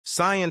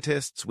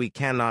Scientists we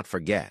cannot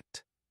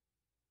forget.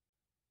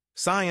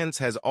 Science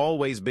has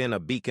always been a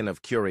beacon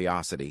of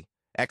curiosity,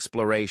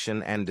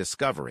 exploration, and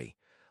discovery,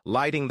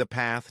 lighting the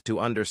path to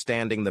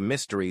understanding the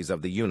mysteries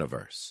of the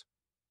universe.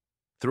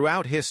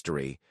 Throughout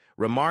history,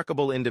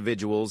 remarkable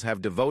individuals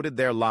have devoted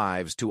their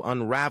lives to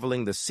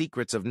unraveling the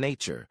secrets of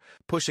nature,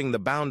 pushing the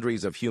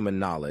boundaries of human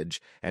knowledge,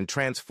 and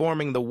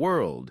transforming the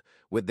world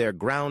with their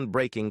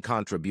groundbreaking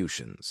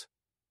contributions.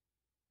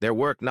 Their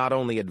work not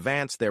only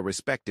advanced their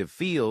respective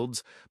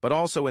fields, but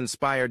also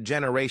inspired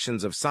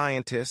generations of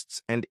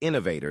scientists and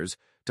innovators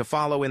to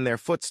follow in their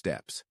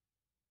footsteps.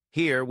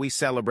 Here we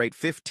celebrate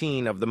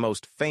 15 of the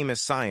most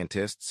famous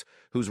scientists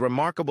whose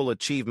remarkable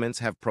achievements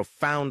have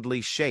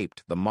profoundly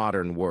shaped the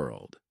modern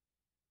world.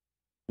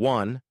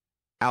 1.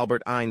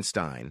 Albert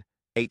Einstein,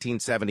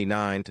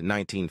 1879 to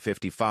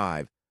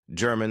 1955,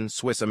 German,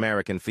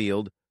 Swiss-American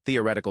field,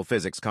 theoretical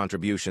physics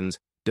contributions,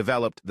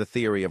 developed the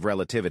theory of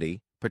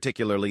relativity,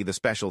 particularly the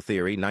special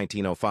theory,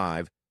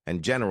 1905,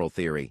 and general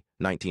theory,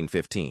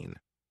 1915.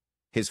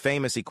 His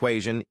famous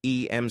equation,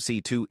 E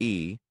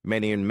mc2E,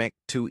 menen mech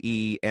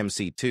 2E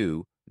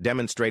mc2,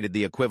 demonstrated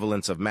the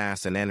equivalence of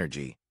mass and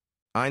energy.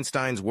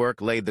 Einstein's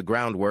work laid the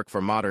groundwork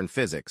for modern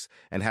physics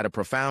and had a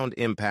profound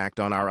impact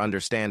on our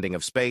understanding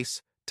of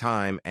space,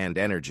 time, and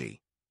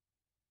energy.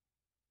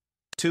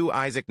 2.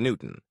 Isaac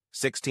Newton,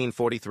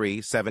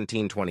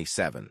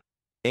 1643-1727,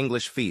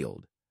 English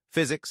field,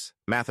 physics,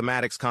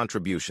 mathematics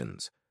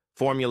contributions,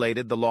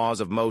 formulated the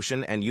laws of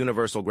motion and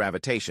universal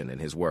gravitation in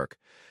his work,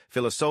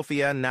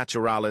 Philosophia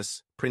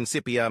Naturalis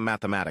Principia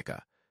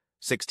Mathematica,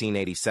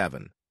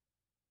 1687.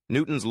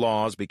 Newton's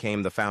laws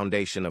became the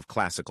foundation of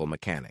classical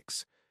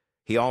mechanics.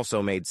 He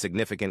also made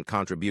significant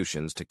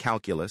contributions to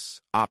calculus,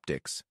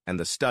 optics, and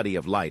the study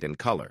of light and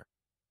color.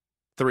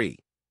 3.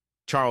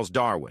 Charles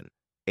Darwin,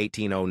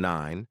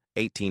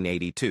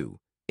 1809-1882,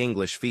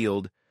 English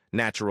field,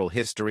 natural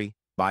history,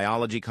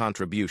 biology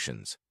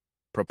contributions,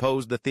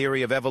 proposed the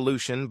theory of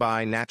evolution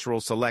by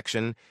natural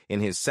selection in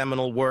his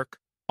seminal work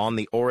On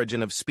the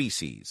Origin of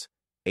Species,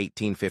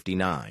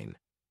 1859.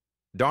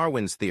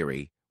 Darwin's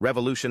theory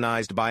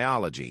revolutionized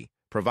biology,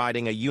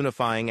 providing a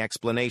unifying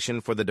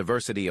explanation for the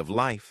diversity of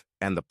life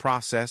and the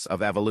process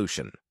of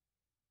evolution.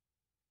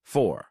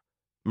 4.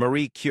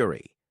 Marie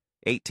Curie,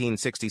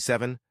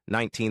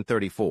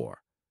 1867-1934,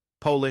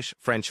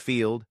 Polish-French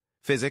field,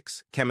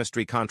 physics,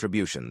 chemistry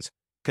contributions,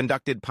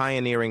 conducted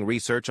pioneering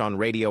research on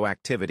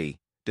radioactivity,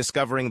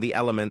 discovering the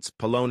elements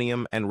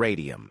polonium and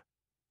radium.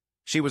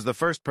 She was the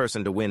first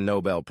person to win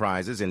Nobel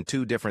Prizes in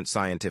 2 different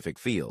scientific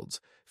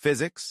fields,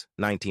 physics,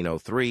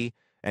 1903,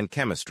 and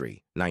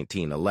chemistry,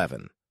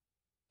 1911.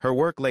 Her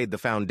work laid the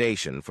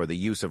foundation for the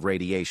use of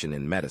radiation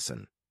in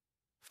medicine.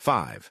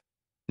 5.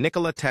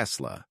 Nikola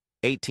Tesla,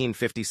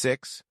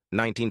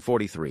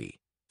 1856-1943,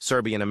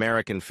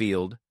 Serbian-American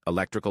field,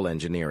 electrical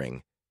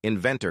engineering,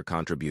 inventor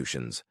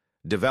contributions,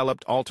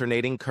 developed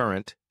alternating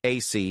current,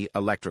 AC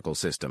electrical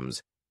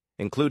systems,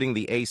 including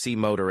the AC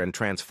motor and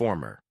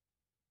transformer.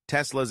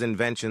 Tesla's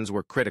inventions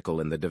were critical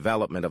in the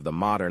development of the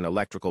modern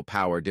electrical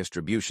power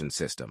distribution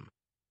system.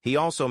 He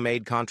also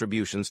made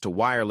contributions to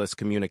wireless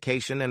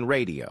communication and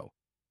radio.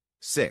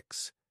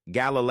 6.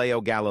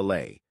 Galileo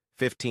Galilei,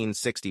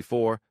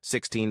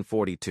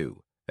 1564-1642,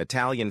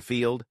 Italian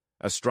field,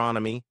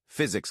 astronomy,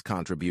 physics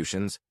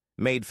contributions,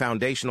 made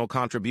foundational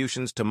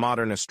contributions to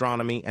modern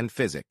astronomy and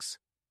physics.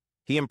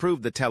 He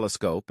improved the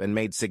telescope and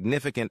made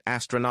significant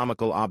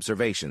astronomical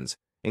observations,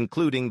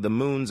 including the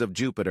moons of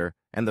Jupiter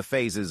and the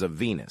phases of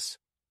Venus.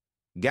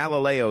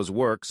 Galileo's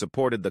work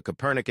supported the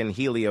Copernican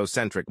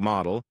heliocentric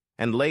model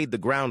and laid the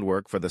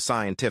groundwork for the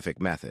scientific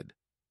method.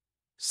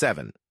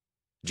 7.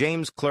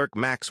 James Clerk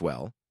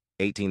Maxwell,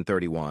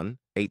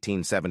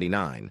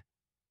 1831-1879,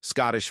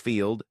 Scottish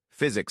field,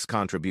 physics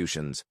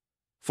contributions,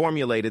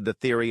 formulated the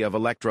theory of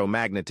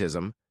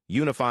electromagnetism,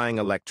 unifying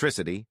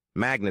electricity,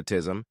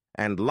 magnetism,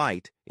 and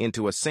light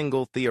into a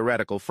single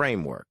theoretical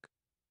framework.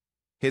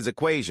 His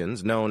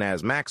equations, known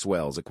as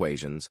Maxwell's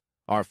equations,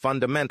 are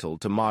fundamental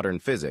to modern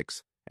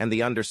physics and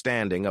the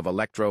understanding of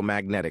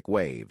electromagnetic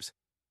waves.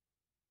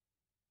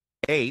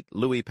 8.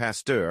 Louis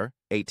Pasteur,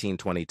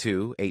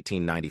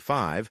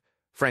 1822-1895,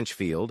 French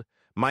field,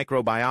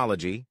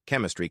 microbiology,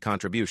 chemistry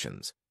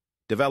contributions,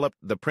 developed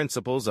the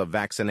principles of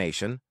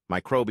vaccination,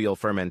 microbial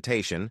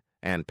fermentation,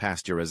 and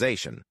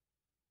pasteurization.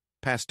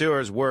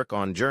 Pasteur's work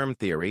on germ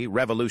theory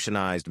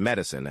revolutionized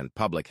medicine and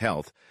public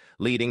health,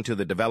 leading to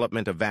the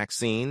development of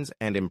vaccines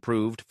and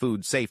improved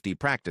food safety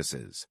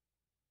practices.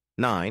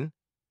 9.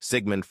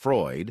 Sigmund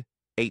Freud,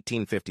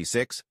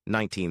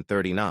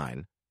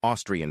 1856-1939,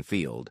 Austrian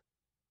field,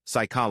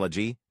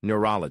 psychology,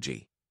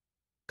 neurology.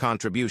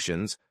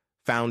 Contributions: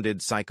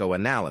 founded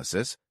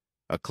psychoanalysis,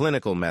 a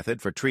clinical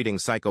method for treating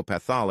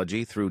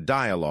psychopathology through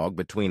dialogue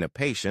between a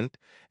patient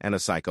and a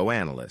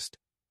psychoanalyst.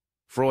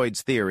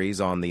 Freud's theories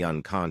on the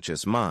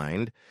unconscious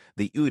mind,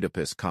 the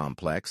Oedipus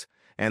complex,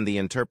 and the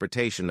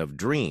interpretation of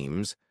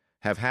dreams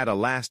have had a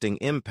lasting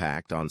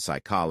impact on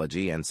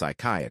psychology and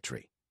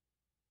psychiatry.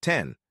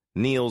 10.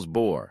 Niels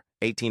Bohr,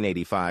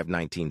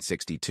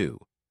 1885-1962,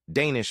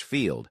 Danish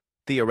field,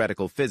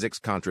 theoretical physics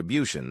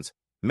contributions,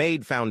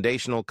 made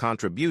foundational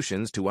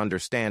contributions to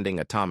understanding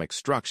atomic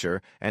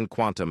structure and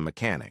quantum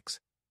mechanics.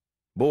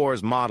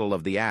 Bohr's model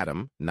of the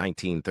atom,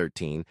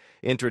 1913,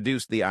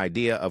 introduced the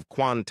idea of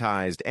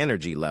quantized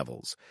energy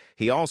levels.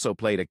 He also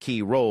played a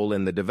key role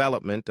in the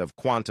development of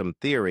quantum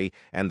theory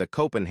and the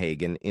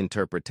Copenhagen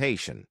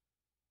interpretation.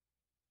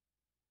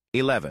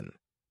 11.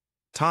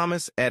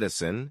 Thomas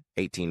Edison,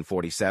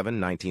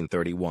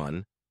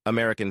 1847-1931,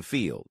 American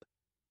field.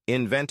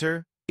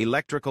 Inventor,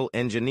 electrical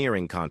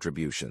engineering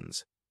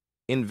contributions.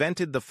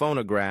 Invented the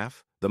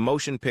phonograph, the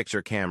motion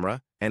picture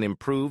camera, and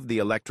improved the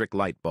electric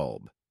light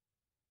bulb.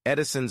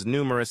 Edison's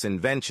numerous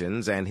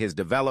inventions and his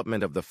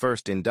development of the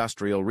first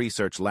industrial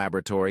research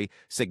laboratory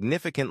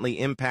significantly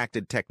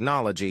impacted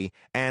technology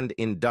and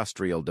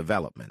industrial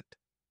development.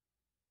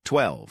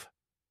 12.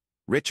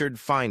 Richard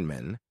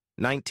Feynman,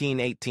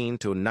 1918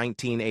 to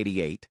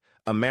 1988,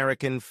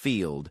 American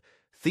field,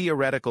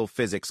 theoretical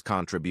physics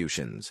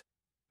contributions.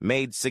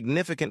 Made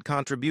significant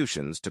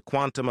contributions to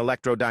quantum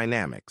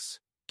electrodynamics,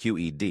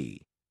 QED,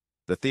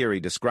 the theory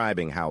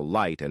describing how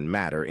light and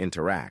matter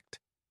interact.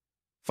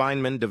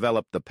 Feynman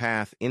developed the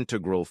path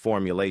integral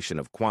formulation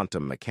of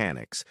quantum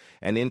mechanics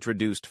and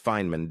introduced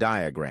Feynman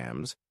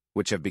diagrams,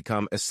 which have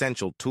become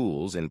essential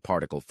tools in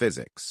particle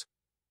physics.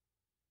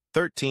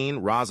 13.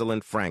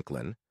 Rosalind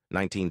Franklin,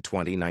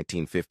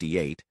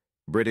 1920-1958,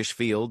 British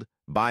field,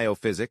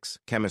 biophysics,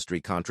 chemistry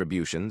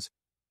contributions,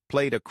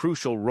 played a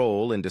crucial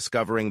role in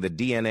discovering the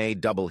DNA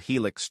double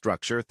helix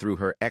structure through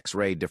her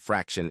X-ray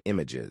diffraction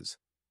images.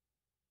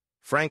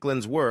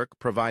 Franklin's work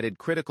provided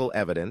critical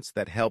evidence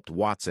that helped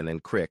Watson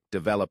and Crick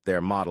develop their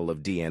model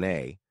of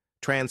DNA,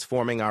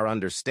 transforming our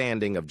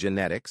understanding of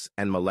genetics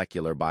and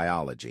molecular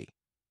biology.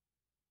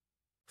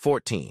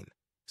 14.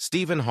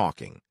 Stephen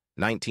Hawking,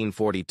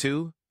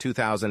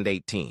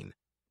 1942-2018,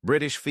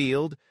 British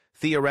field,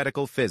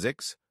 theoretical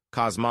physics,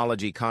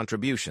 cosmology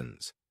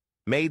contributions.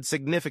 Made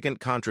significant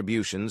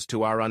contributions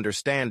to our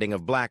understanding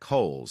of black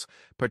holes,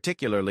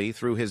 particularly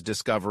through his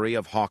discovery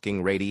of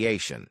Hawking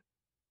radiation.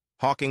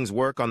 Hawking's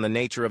work on the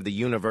nature of the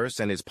universe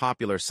and his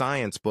popular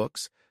science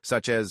books,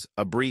 such as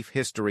A Brief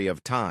History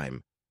of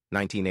Time,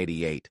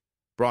 1988,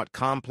 brought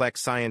complex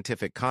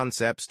scientific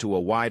concepts to a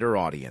wider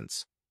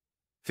audience.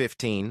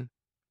 15.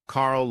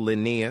 Carl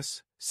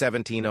Linnaeus,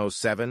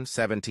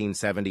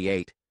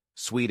 1707-1778,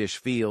 Swedish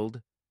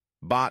field,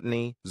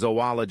 botany,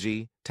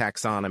 zoology,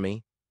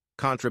 taxonomy,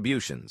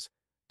 contributions,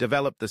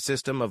 developed the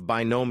system of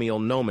binomial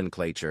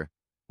nomenclature,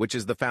 which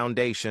is the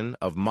foundation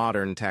of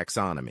modern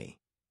taxonomy.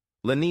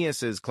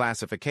 Linnaeus's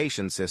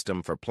classification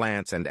system for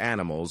plants and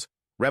animals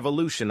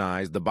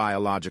revolutionized the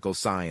biological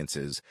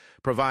sciences,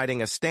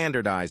 providing a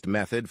standardized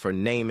method for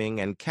naming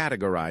and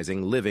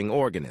categorizing living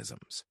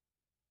organisms.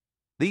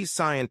 These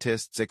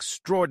scientists'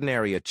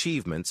 extraordinary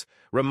achievements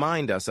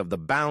remind us of the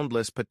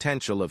boundless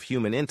potential of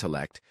human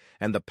intellect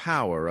and the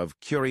power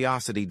of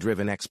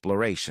curiosity-driven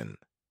exploration.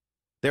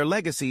 Their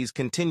legacies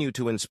continue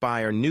to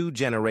inspire new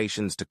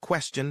generations to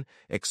question,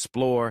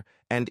 explore,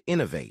 and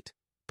innovate,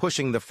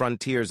 pushing the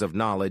frontiers of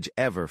knowledge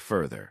ever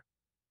further.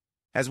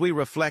 As we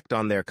reflect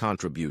on their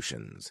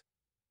contributions,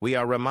 we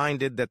are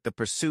reminded that the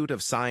pursuit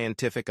of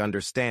scientific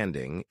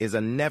understanding is a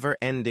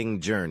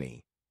never-ending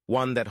journey,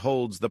 one that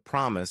holds the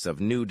promise of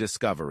new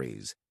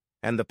discoveries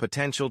and the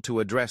potential to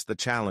address the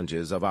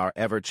challenges of our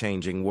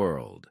ever-changing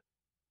world.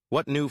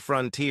 What new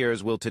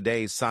frontiers will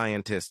today's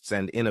scientists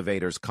and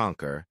innovators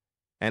conquer,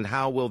 and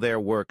how will their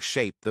work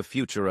shape the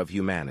future of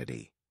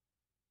humanity?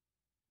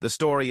 The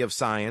story of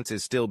science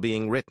is still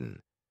being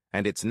written,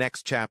 and its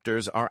next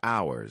chapters are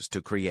ours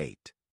to create.